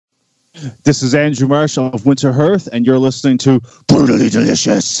This is Andrew Marsh of WinterheartH, and you're listening to Brutally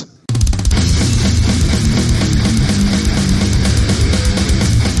Delicious.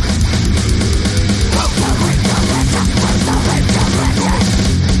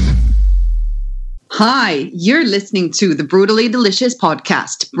 Hi, you're listening to the Brutally Delicious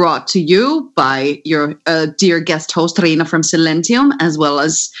podcast, brought to you by your dear guest host, Reina from Silentium, as well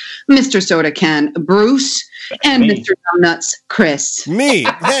as Mr. Soda Can, Bruce, and Mr. Nuts, Chris. Me?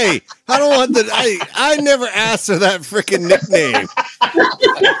 Hey, I don't want that. I never asked for that freaking nickname.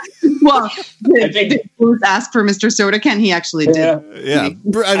 Well, did Bruce ask for Mr. Soda Can? He actually did. Yeah.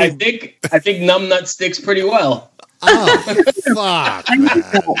 I think Numbnut sticks pretty well. Oh, fuck.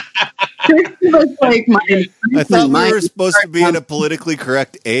 Like I thought we were supposed to be in a politically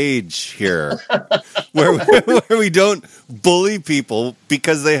correct age here, where we don't bully people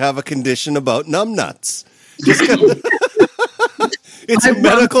because they have a condition about numbnuts. It's a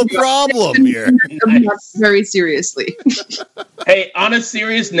medical problem here. Very seriously. Hey, on a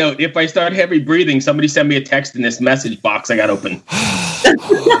serious note, if I start heavy breathing, somebody send me a text in this message box I got open.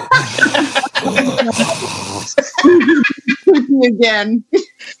 Again.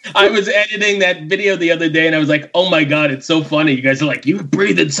 I was editing that video the other day and I was like, oh my God, it's so funny. You guys are like, you're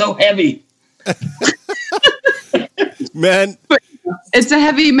breathing so heavy. Man. It's a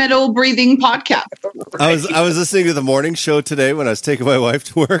heavy metal breathing podcast. Right. I was listening to the morning show today when I was taking my wife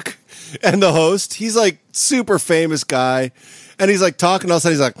to work, and the host, he's like super famous guy, and he's like talking, all of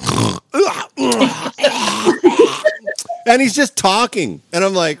a sudden he's like and he's just talking, and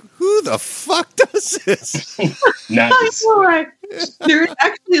I'm like, who the fuck does this? Nice. All right. There's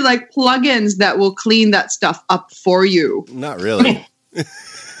actually like plugins that will clean that stuff up for you. Not really.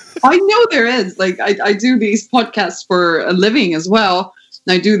 I know there is. Like, I do these podcasts for a living as well.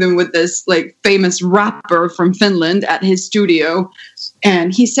 And I do them with this like famous rapper from Finland at his studio.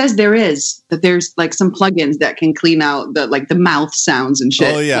 And he says there's like some plugins that can clean out the mouth sounds and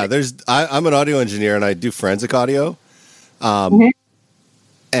shit. Oh yeah. I'm an audio engineer and I do forensic audio.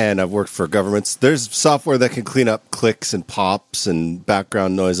 And I've worked for governments. There's software that can clean up clicks and pops and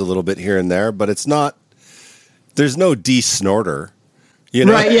background noise a little bit here and there, but there's no de-snorter. You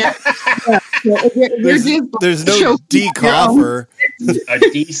know? Right, yeah. There's no decoffer. A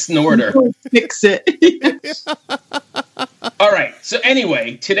de-snorter. Fix it. All right. So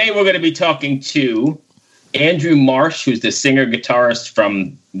anyway, today we're going to be talking to Andrew Marsh, who's the singer-guitarist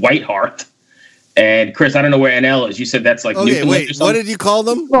from WinterheartH. And Chris, I don't know where NL is. You said that's like Newfoundland or something? What did you call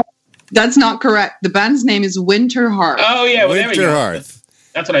them? That's not correct. The band's name is WinterheartH. Oh, yeah. Well, WinterheartH.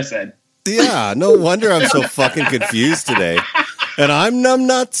 That's what I said. Yeah, no wonder I'm so fucking confused today. And I'm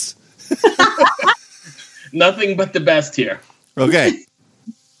numbnuts. Nothing but the best here. Okay.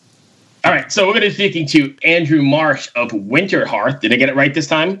 All right, so we're going to be speaking to Andrew Marsh of WinterheartH. Did I get it right this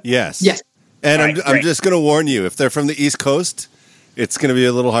time? Yes. Yes. And I'm just going to warn you, if they're from the East Coast, it's going to be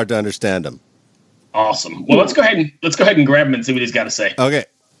a little hard to understand them. Awesome. Well, let's go ahead and grab him and see what he's got to say. Okay.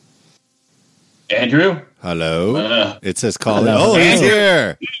 Andrew? Hello. It says calling. Hello. Oh, he's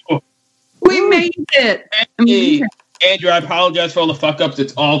here. We made it. Hey, Andrew, I apologize for all the fuck-ups.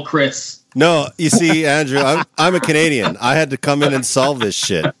 It's all Chris. No, you see, Andrew, I'm a Canadian. I had to come in and solve this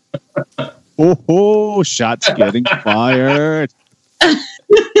shit. Oh, shots getting fired.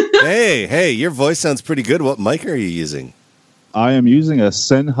 Hey, your voice sounds pretty good. What mic are you using? I am using a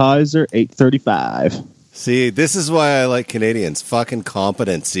Sennheiser 835. See, this is why I like Canadians. Fucking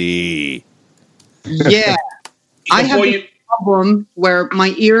competency. Yeah. I have a problem where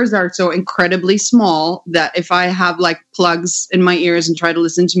my ears are so incredibly small that if I have like plugs in my ears and try to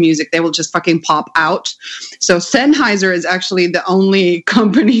listen to music, they will just fucking pop out. So Sennheiser is actually the only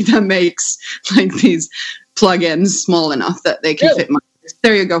company that makes like these plugins small enough that they can fit my ears.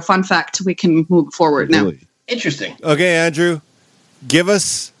 There you go. Fun fact. We can move forward now. Interesting. Okay, Andrew, give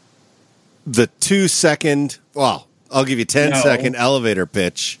us the 2-second, well, I'll give you 10-second elevator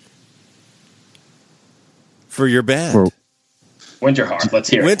pitch for your band. WinterheartH, let's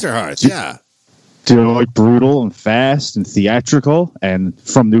hear it. WinterheartH, yeah. Do you like brutal and fast and theatrical and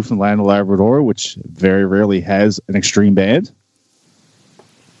from Newfoundland and Labrador, which very rarely has an extreme band?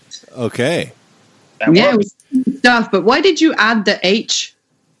 Okay. Yeah, stuff. But why did you add the H?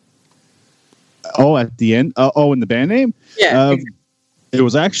 Oh, at the end? In the band name? Yeah. It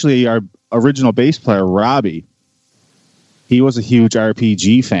was actually our original bass player, Robbie. He was a huge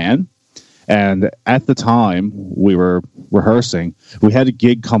RPG fan. And at the time we were rehearsing, we had a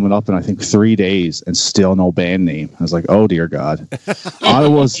gig coming up in, I think, 3 days and still no band name. I was like, oh, dear God. I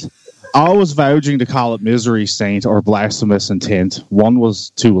was vouching to call it Misery Saint or Blasphemous Intent. One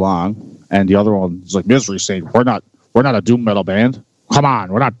was too long, and the other one was like, Misery Saint. We're not a doom metal band. come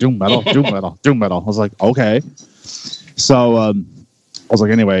on, we're not doom metal, doom metal, doom metal. I was like, okay. So I was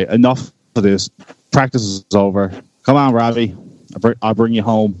like, anyway, enough of this. Practice is over. Come on, Robbie. I'll bring you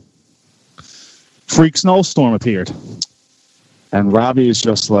home. Freak snowstorm appeared. And Robbie is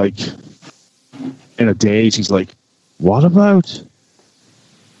just like in a daze. He's like, what about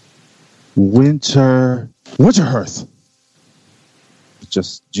WinterheartH? It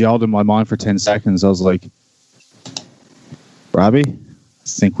just gelled in my mind for 10 seconds. I was like, Robbie, I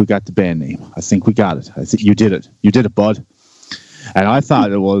think we got the band name. I think we got it. I think you did it. You did it, bud. And I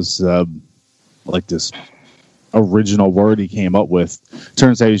thought it was like this original word he came up with.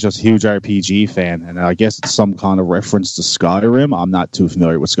 Turns out he's just a huge RPG fan, and I guess it's some kind of reference to Skyrim. I'm not too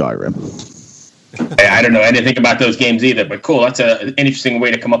familiar with Skyrim. I don't know anything about those games either, but cool. That's an interesting way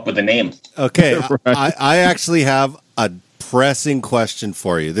to come up with a name. Okay, Right. I actually have a pressing question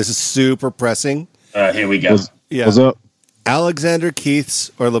for you. This is super pressing. Here we go. What's up? Alexander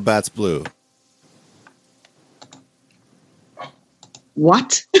Keith's or Labatt's Blue?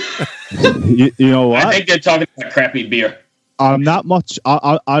 What? You know what? I think they're talking about crappy beer. I'm not much.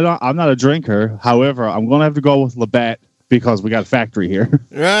 I'm not a drinker. However, I'm going to have to go with Labatt because we got a factory here.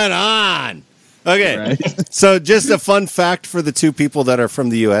 Right on. Okay, Right. So just a fun fact for the two people that are from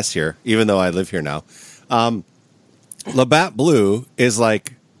the U.S. here, even though I live here now. Labatt Blue is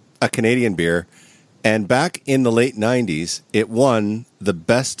like a Canadian beer, and back in the late 90s, it won the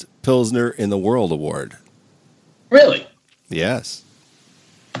Best Pilsner in the World award. Really? Yes.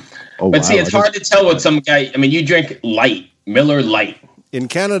 Oh, But see, wow. it's hard to tell what some guy. I mean, you drink light, Miller Light. In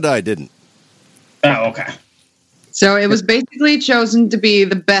Canada, I didn't. Oh, okay. So it was basically chosen to be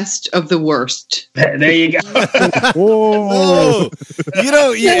the best of the worst. There you go. Whoa. Oh, you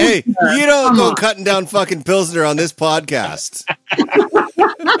don't. Hey, you don't Come go on. cutting down fucking Pilsner on this podcast.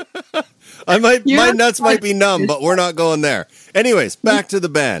 My You're nuts might be numb, but we're not going there. Anyways, back to the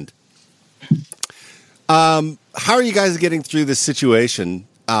band. How are you guys getting through this situation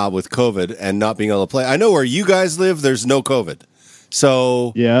with COVID and not being able to play? I know where you guys live, there's no COVID.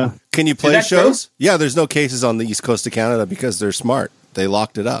 So Yeah. can you play that shows? Yeah, there's no cases on the east coast of Canada because they're smart. They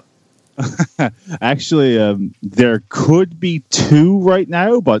locked it up. Actually, there could be 2 right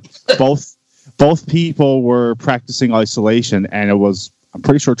now, but both people were practicing isolation, and it was, I'm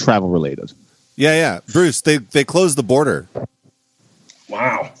pretty sure, travel related. Yeah. Bruce, they closed the border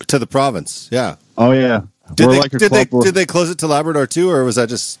Wow. to the province. Yeah. Oh yeah. Did We're they, like a did, they, club where- did they close it to Labrador too, or was that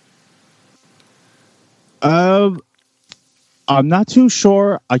just... I'm not too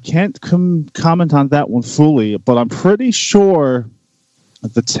sure. I can't comment on that one fully, but I'm pretty sure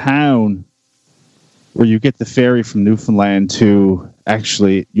the town where you get the ferry from Newfoundland to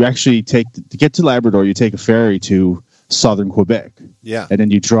you actually take to get to Labrador, you take a ferry to southern Quebec. Yeah. And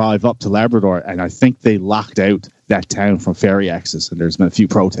then you drive up to Labrador, and I think they locked out that town from ferry access, and there's been a few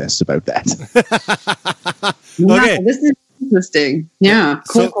protests about that. Wow, Okay. this is interesting. Yeah,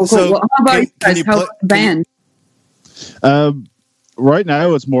 cool. So Well, how about you can guys? you How's pl- the band? Right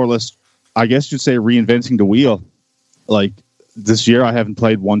now, it's more or less, I guess you'd say, reinventing the wheel. Like this year, I haven't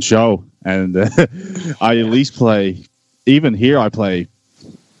played one show, and I at least play. Even here, I play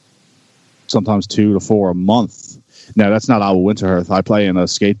sometimes 2 to 4 a month. Now, that's not our WinterheartH. I play in a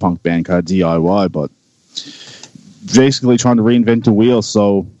skate punk band called DIY, but basically trying to reinvent the wheel.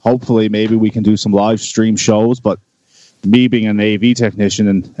 So hopefully, maybe we can do some live stream shows. But me being an AV technician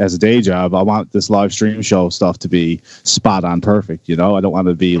and as a day job, I want this live stream show stuff to be spot on perfect. You know, I don't want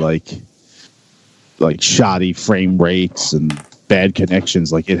to be like shoddy frame rates and bad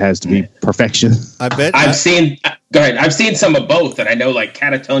connections. Like, it has to be perfection. I bet. I've seen. Go ahead. I've seen some of both, and I know like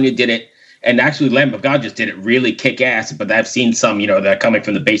Catatonia did it, and actually Lamb of God just did it really kick ass. But I've seen some, that are coming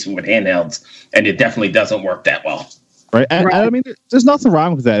from the basement with handhelds, and it definitely doesn't work that well. Right. And I mean, there's nothing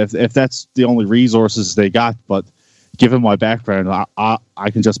wrong with that if that's the only resources they got. But given my background, I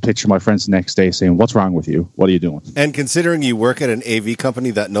can just picture my friends the next day saying, "What's wrong with you? What are you doing?" And considering you work at an AV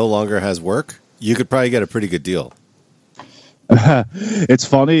company that no longer has work, you could probably get a pretty good deal. It's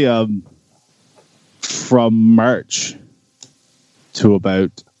funny. From March to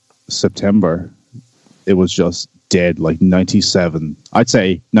about September, it was just dead. Like 97%, I'd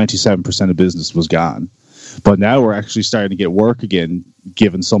say 97% of business was gone. But now we're actually starting to get work again,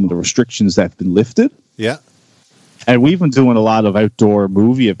 given some of the restrictions that have been lifted. Yeah. And we've been doing a lot of outdoor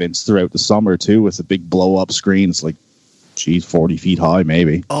movie events throughout the summer too, with the big blow up screens, like 40 feet high,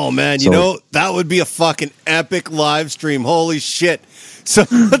 maybe. Oh man, So- that would be a fucking epic live stream. Holy shit. So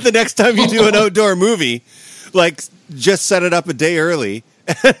the next time you do an outdoor movie, like just set it up a day early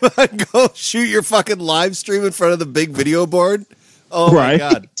and go shoot your fucking live stream in front of the big video board. Oh my Right.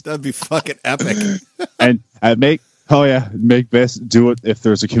 God. That'd be fucking epic. And Oh yeah, make best do it if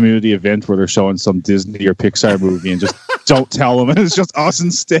there's a community event where they're showing some Disney or Pixar movie and just don't tell them, and it's just us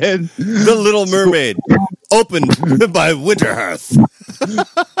instead. The Little Mermaid, opened by WinterheartH.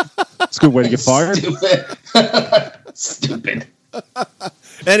 It's a good way to get fired. Stupid.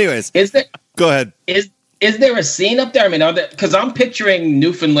 Anyways, go ahead. Is there a scene up there? I mean, because I'm picturing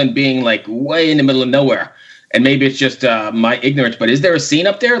Newfoundland being like way in the middle of nowhere, and maybe it's just my ignorance. But is there a scene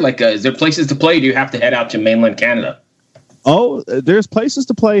up there? Like, is there places to play? Or do you have to head out to mainland Canada? Oh, there's places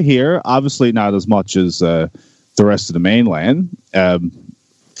to play here. Obviously, not as much as the rest of the mainland. The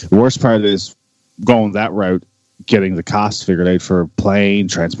worst part is going that route, getting the cost figured out for plane,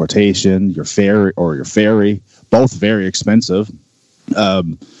 transportation, your ferry, both very expensive.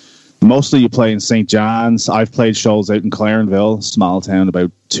 Mostly you play in St. John's. I've played shows out in Clarenville, small town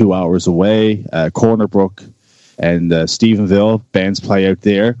about 2 hours away, Corner Brook and Stephenville. Bands play out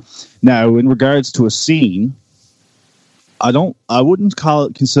there. Now, in regards to a scene, I wouldn't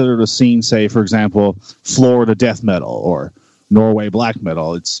consider it a scene, say, for example, Florida death metal or Norway black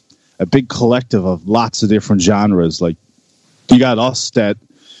metal. It's a big collective of lots of different genres. Like, you got us that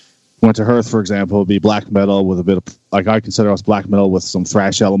WinterheartH, for example, would be black metal with a bit of, like, I consider us black metal with some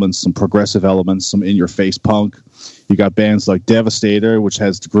thrash elements, some progressive elements, some in-your-face punk. You got bands like Devastator, which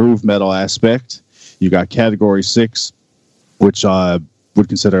has the groove metal aspect. You got Category 6, which I would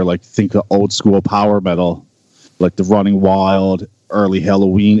consider, like, think of old-school power metal, like the Running Wild, early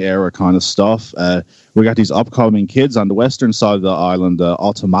Halloween era kind of stuff. We got these upcoming kids on the western side of the island,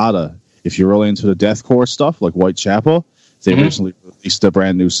 Automata. If you're really into the deathcore stuff, like Whitechapel, they recently released a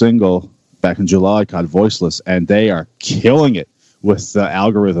brand new single back in July called Voiceless, and they are killing it with the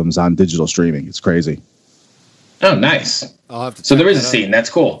algorithms on digital streaming. It's crazy. Oh, nice. I'll have to so there is a scene. That's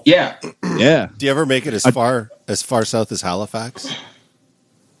cool. Yeah. Yeah. Do you ever make it as far south as Halifax?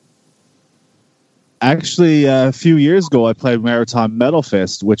 Actually, a few years ago, I played Maritime Metal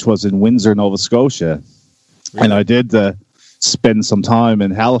Fest, which was in Windsor, Nova Scotia. Really? And I did spend some time in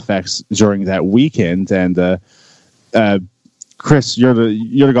Halifax during that weekend, and Chris, you're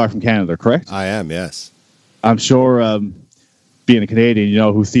the guy from Canada, correct? I am, yes. I'm sure, being a Canadian, you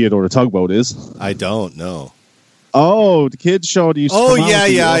know who Theodore the Tugboat is. I don't know. Oh, the kids show you. Oh,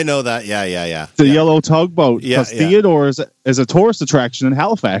 yeah, I know that. Yeah. The yellow tugboat. Yeah, because Theodore is a tourist attraction in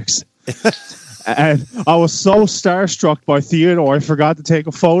Halifax. And I was so starstruck by Theodore, I forgot to take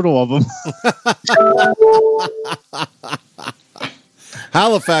a photo of him.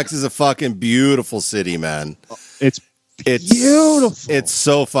 Halifax is a fucking beautiful city, man. It's beautiful. It's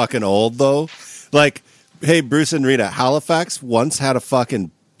so fucking old, though. Like, hey, Bruce and Rita, Halifax once had a fucking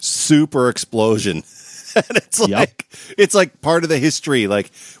super explosion. And it's like part of the history.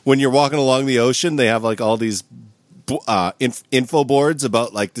 Like, when you're walking along the ocean, they have like all these info boards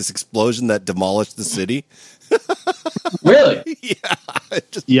about like this explosion that demolished the city. Really?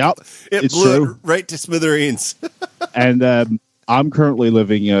 Yeah. It blew it right to smithereens. And I'm currently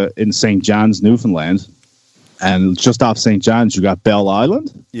living in St. John's, Newfoundland. And just off St. John's, you got Bell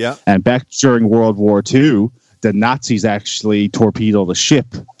Island. Yeah. And back during World War II, the Nazis actually torpedoed a ship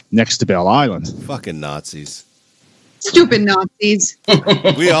next to Bell Island. Fucking Nazis. Stupid Nazis.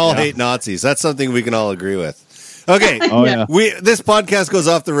 We all hate Nazis. That's something we can all agree with. Okay. Oh, yeah. This podcast goes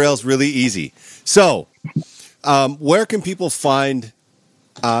off the rails really easy. So, where can people find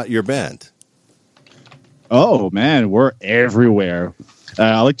your band? Oh, man, we're everywhere.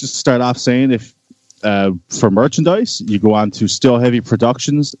 I like to start off saying if for merchandise, you go on to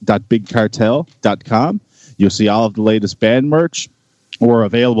stillheavyproductions.bigcartel.com. You'll see all of the latest band merch. We're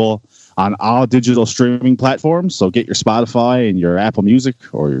available on all digital streaming platforms, so get your Spotify and your Apple Music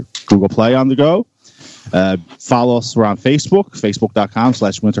or your Google Play on the go. Follow us. We're on Facebook,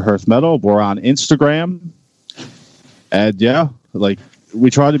 facebook.com/WinterheartH Metal. We're on Instagram. And yeah, like we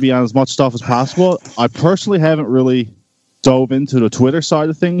try to be on as much stuff as possible. I personally haven't really dove into the Twitter side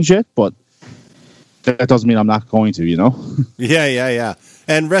of things yet, but that doesn't mean I'm not going to, you know? Yeah.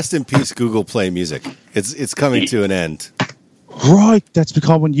 And rest in peace, Google Play Music. It's coming to an end. Right. That's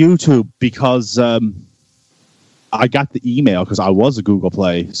becoming YouTube because I got the email because I was a Google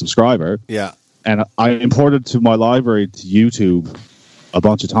Play subscriber. Yeah. And I imported to my library to YouTube a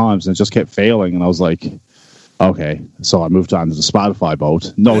bunch of times and it just kept failing. And I was like, okay. So I moved on to the Spotify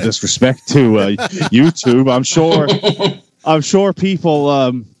boat. No disrespect to YouTube. I'm sure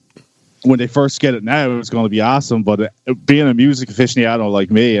people, when they first get it now, it's going to be awesome. But being a music aficionado like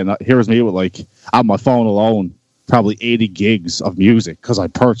me, and here's me with like on my phone alone, probably 80 gigs of music because I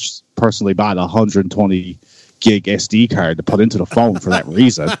personally bought a 120 gig SD card to put into the phone for that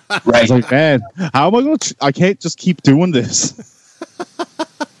reason. Right. I was like, man, how am I going to... I can't just keep doing this.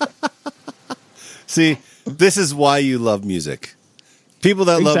 See, This is why you love music. People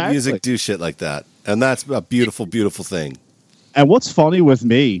that love Exactly. music do shit like that. And that's a beautiful, beautiful thing. And what's funny with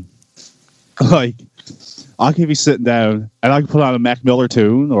me, like, I could be sitting down and I can put on a Mac Miller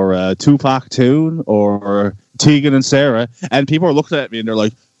tune or a Tupac tune or Tegan and Sarah, and people are looking at me and they're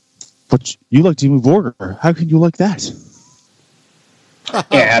like, "But you like Dimmu Borgir? How can you like that?"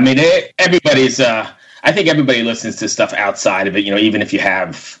 Yeah, I mean, everybody's. I think everybody listens to stuff outside of it. Even if you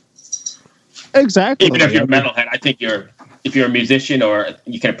have, Exactly. even if you're a metalhead, I think if you're a musician or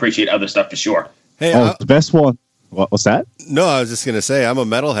you can appreciate other stuff for sure. Hey, The best one. What's that? no, I was just going to say, I'm a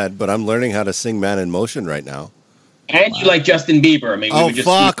metalhead, but I'm learning how to sing Man in Motion right now. And you like Justin Bieber? I mean, Oh,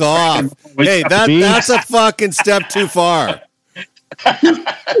 fuck off. Hey, that's a fucking step too far.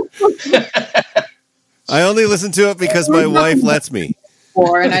 I only listen to it because my wife lets me.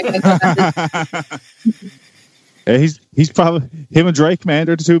 And I guess Yeah, he's probably him and Drake, man.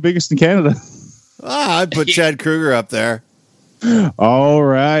 They're the two biggest in Canada. I'd put Chad Kruger up there. All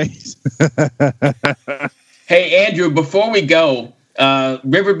right. Hey, Andrew, before we go,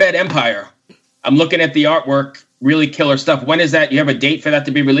 Riverbed Empire. I'm looking at the artwork. Really killer stuff. When is that? You have a date for that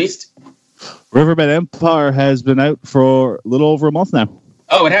to be released? Riverbed Empire has been out for a little over a month now.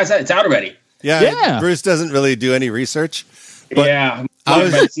 Oh, it has that. It's out already. Yeah. Bruce doesn't really do any research. But yeah.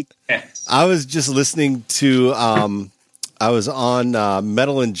 I was just listening to, I was on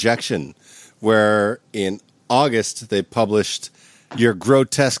Metal Injection, where in August they published your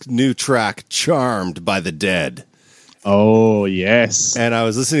grotesque new track, Charmed by the Dead. Oh, yes. And I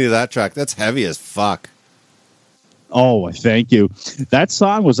was listening to that track. That's heavy as fuck. Oh, thank you. That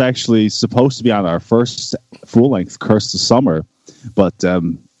song was actually supposed to be on our first full-length Curse of Summer, but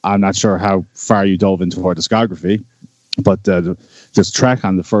I'm not sure how far you dove into our discography. But this track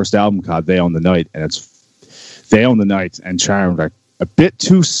on the first album called They Own the Night, and it's They Own the Night and Charmed are a bit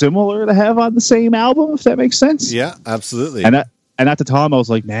too similar to have on the same album, if that makes sense. Yeah, absolutely. And at the time, I was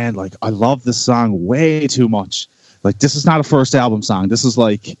like, man, like, I love this song way too much. Like, this is not a first album song. This is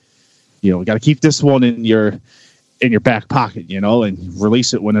like, we got to keep this one in your back pocket, and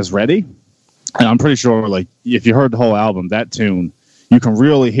release it when it's ready. And I'm pretty sure, like, if you heard the whole album, that tune, you can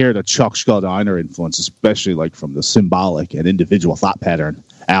really hear the Chuck Schuldiner influence, especially like from the Symbolic and Individual Thought Pattern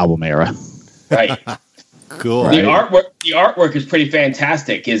album era. Right. Cool. The artwork is pretty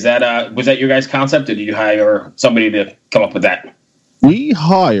fantastic. Is that was that your guys' concept, or did you hire somebody to come up with that? We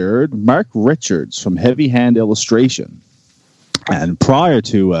hired Mark Richards from Heavy Hand Illustration. And prior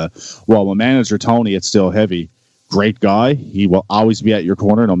to, my manager, Tony, at Still Heavy, great guy. He will always be at your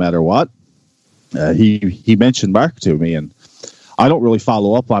corner no matter what. He mentioned Mark to me, and I don't really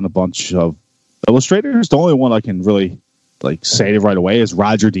follow up on a bunch of illustrators. The only one I can really say right away is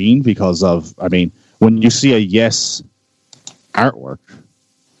Roger Dean, because of, when you see a Yes artwork.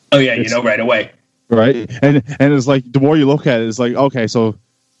 Oh yeah, right away. Right. And it's like, the more you look at it, it's like, okay, so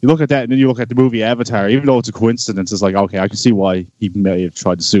you look at that and then you look at the movie Avatar, even though it's a coincidence, it's like, okay, I can see why he may have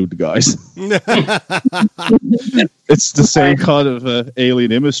tried to sue the guys. It's the same kind of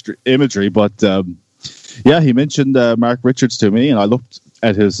alien imagery, but he mentioned Mark Richards to me, and I looked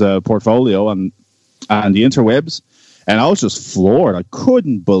at his portfolio on the interwebs, and I was just floored. I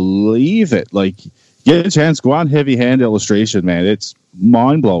couldn't believe it. Like, get a chance, go on Heavy Hand Illustration, man. It's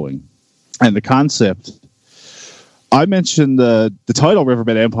mind-blowing. And the concept, I mentioned the title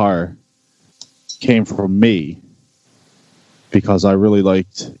Riverbed Empire came from me because I really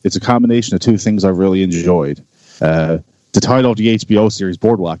liked, it's a combination of two things I really enjoyed. The title of the HBO series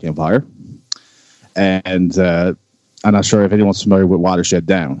Boardwalk Empire, and I'm not sure if anyone's familiar with Watershed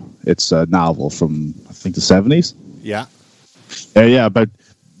Down. It's a novel from, I think, the 70s. Yeah. But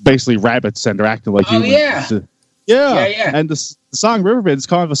basically rabbits, and they're acting like humans. Yeah. And the song Riverbed is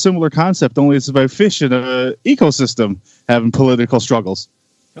kind of a similar concept, only it's about fish in an ecosystem having political struggles.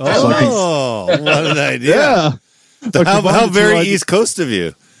 Oh, what an idea. Yeah. How very East Coast of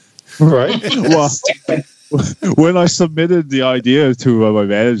you. Right. Well, when I submitted the idea to my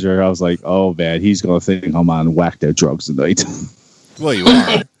manager, I was like, oh, man, he's going to think I'm on whacked out drugs tonight. Well, you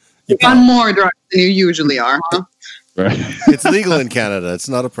are. on more drugs than you usually are, huh? Right. It's legal in Canada. It's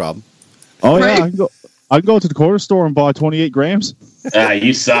not a problem. Oh, yeah. I can go to the corner store and buy 28 grams.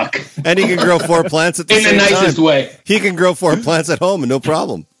 You suck. And he can grow 4 plants at the In same the time. nicest way. He can grow 4 plants at home and no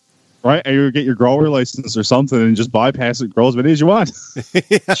problem. Right? And you get your grower license or something and just bypass it, grow as many as you want.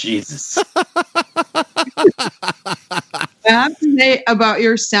 Jesus. I have to say about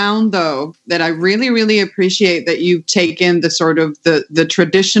your sound, though, that I really, really appreciate that you've taken the sort of the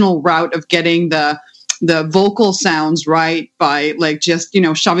traditional route of getting the the vocal sounds right by like just,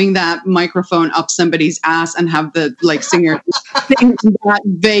 shoving that microphone up somebody's ass and have the like singer sing in that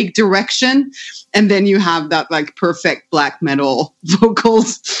vague direction. And then you have that like perfect black metal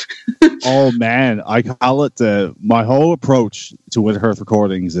vocals. Oh man, I call it my whole approach to WinterheartH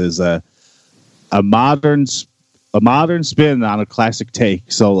recordings is a modern spin on a classic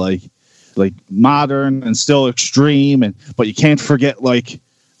take. So like modern and still extreme, but you can't forget like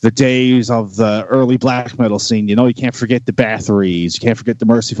the days of the early black metal scene. You can't forget the Bathories, you can't forget the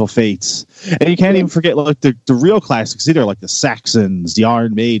Merciful Fates, and you can't even forget like the real classics either, like the Saxons, the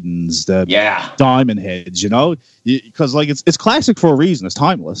Iron Maidens, the Diamond Heads. Because like it's classic for a reason. It's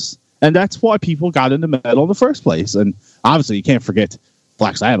timeless, and that's why people got into metal in the first place. And obviously, you can't forget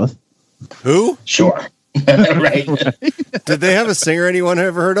Black Sabbath. Who? Sure. Right. Did they have a singer anyone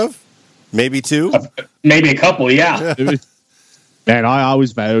ever heard of? Maybe two? Maybe a couple, yeah. Man, I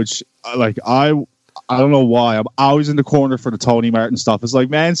always vouch. Like, I don't know why. I'm always in the corner for the Tony Martin stuff. It's like,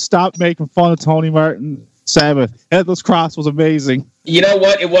 man, stop making fun of Tony Martin. Sabbath. Headless Cross was amazing. You know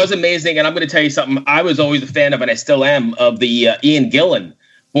what? It was amazing. And I'm going to tell you something. I was always a fan of, and I still am, of the Ian Gillan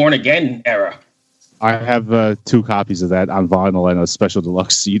Born Again era. I have 2 copies of that on vinyl and a special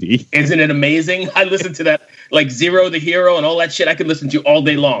deluxe CD. Isn't it amazing? I listened to that, like Zero the Hero and all that shit. I could listen to all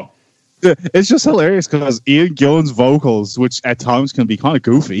day long. It's just hilarious because Ian Gillan's vocals, which at times can be kind of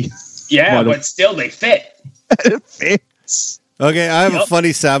goofy. Yeah, but still they fit. It fits. Okay, I have a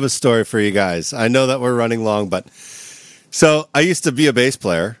funny Sabbath story for you guys. I know that we're running long, but so I used to be a bass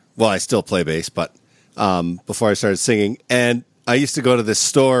player. Well, I still play bass, but before I started singing, and I used to go to this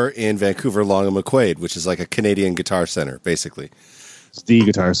store in Vancouver, Long and McQuaid, which is like a Canadian guitar center, basically. It's the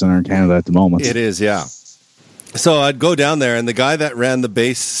guitar center in Canada at the moment. It is, yeah. So I'd go down there, and the guy that ran the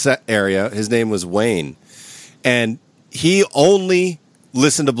bass set area, his name was Wayne, and he only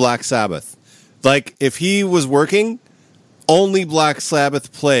listened to Black Sabbath. Like, if he was working, only Black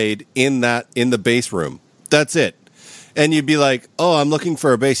Sabbath played in the bass room. That's it. And you'd be like, oh, I'm looking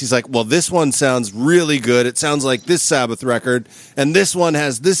for a bass. He's like, well, this one sounds really good. It sounds like this Sabbath record, and this one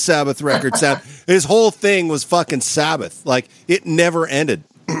has this Sabbath record sound. His whole thing was fucking Sabbath. Like, it never ended.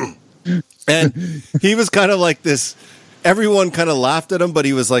 And he was kind of like this, everyone kind of laughed at him, but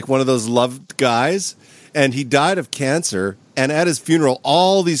he was like one of those loved guys. And he died of cancer. And at his funeral,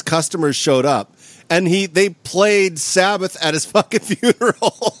 all these customers showed up. And they played Sabbath at his fucking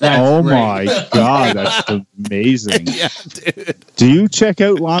funeral. Oh my God, that's amazing. Yeah, dude. Do you check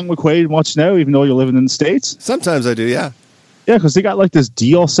out Long McQuaid much now, even though you're living in the States? Sometimes I do, yeah. Yeah, because they got like this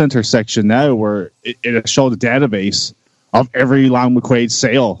deal center section now where it showed a database of every Long McQuaid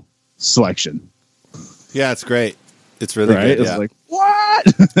sale selection. Yeah, it's great. It's really right? good. It's yeah. like,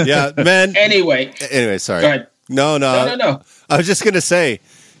 what? Yeah, man. Anyway, sorry. Go ahead. No. No. I was just going to say,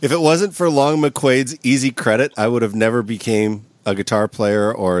 if it wasn't for Long McQuaid's easy credit, I would have never became a guitar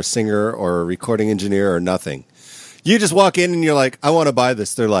player or a singer or a recording engineer or nothing. You just walk in and you're like, I want to buy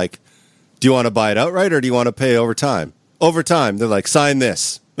this. They're like, do you want to buy it outright or do you want to pay over time? Over time. They're like, sign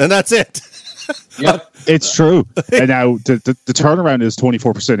this. And that's it. Yep. It's true. And now the turnaround is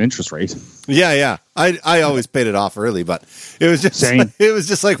 24% interest rate. Yeah. I always paid it off early, but it was just it was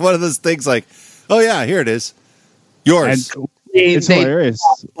just like one of those things like, oh yeah, here it is. Yours. And it's hilarious.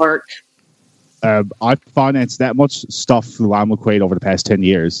 I've financed that much stuff through Long McQuaid over the past 10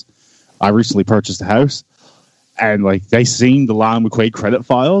 years. I recently purchased a house, and like they seen the Long McQuaid credit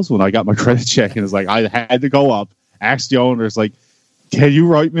files when I got my credit check, and it's like I had to go up, ask the owners, like, can you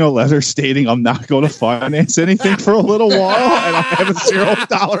write me a letter stating I'm not going to finance anything for a little while, and I have a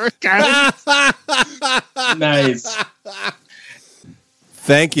 $0 account? Nice.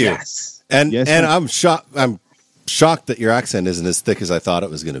 Thank you. Yes. And Yes, I'm shocked that your accent isn't as thick as I thought it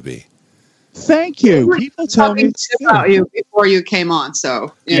was going to be. Thank you. People tell me about you before you came on,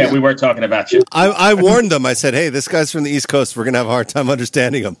 so we were talking about you. I warned them. I said, hey, this guy's from the East Coast. We're going to have a hard time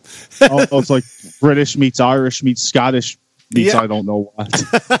understanding him. It's like British meets Irish meets Scottish meets I don't know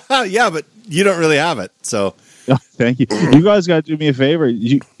what. Yeah, but you don't really have it. So thank you. You guys got to do me a favor.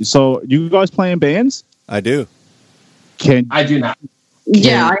 So you guys playing bands? I do. I do not.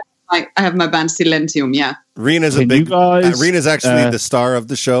 Yeah, I have my band Silentium. Yeah, Rena's a big. Rena's actually the star of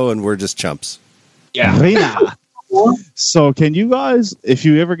the show, and we're just chumps. Yeah, Rena. So can you guys, if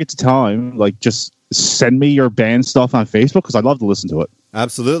you ever get to time, like just send me your band stuff on Facebook because I'd love to listen to it.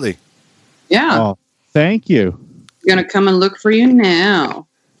 Absolutely. Yeah. Oh, thank you. I'm gonna come and look for you now.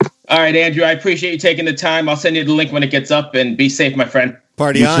 All right, Andrew. I appreciate you taking the time. I'll send you the link when it gets up, and be safe, my friend.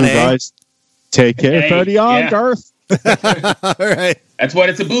 Party You on, two guys. Take care. Hey, Party on, yeah. Garth. All right. That's what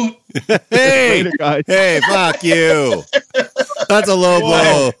it's a boot. Hey, Later, guys. hey, fuck you. That's a low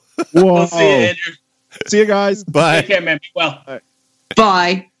blow. Whoa. We'll see you, Andrew. See you guys. Bye. Take care, man. Well.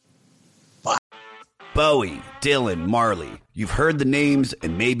 Bye. Bowie, Dylan, Marley. You've heard the names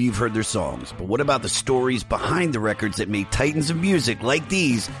and maybe you've heard their songs, but what about the stories behind the records that made titans of music like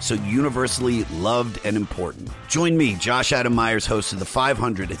these so universally loved and important? Join me, Josh Adam Myers, host of The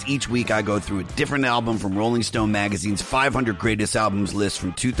 500, as each week I go through a different album from Rolling Stone magazine's 500 Greatest Albums list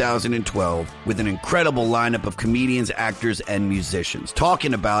from 2012 with an incredible lineup of comedians, actors, and musicians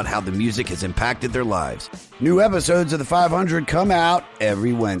talking about how the music has impacted their lives. New episodes of The 500 come out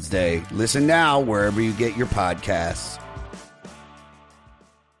every Wednesday. Listen now wherever you get your podcasts.